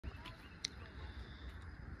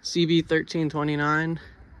CB1329,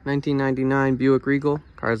 1999 Buick Regal.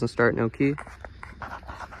 Car doesn't start, no key.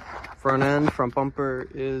 Front bumper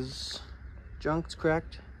is junk, it's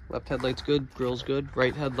cracked. Left headlight's good, grill's good.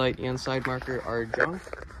 Right headlight and side marker are junk.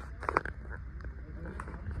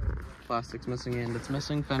 Plastic's missing and it's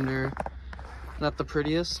missing. Fender, not the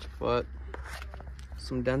prettiest, but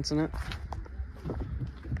some dents in it.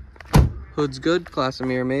 Hood's good, class of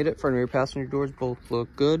mirror made it. Front and rear passenger doors both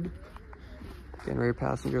look good. Again, rear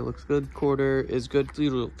passenger looks good. Quarter is good.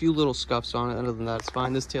 Few little scuffs on it. Other than that, it's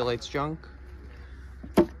fine. This taillight's junk.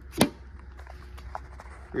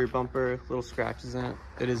 Rear bumper, little scratches in it.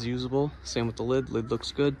 It is usable. Same with the lid. Lid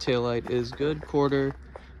looks good. Taillight is good. Quarter,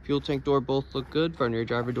 fuel tank door both look good. Front and rear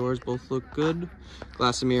driver doors both look good.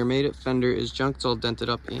 Glass and mirror made it. Fender is junk. It's all dented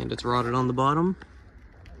up and it's rotted on the bottom.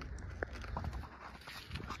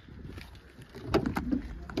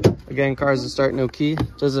 Again, cars that start, no key.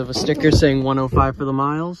 Does have a sticker saying 105 for the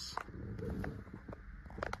miles.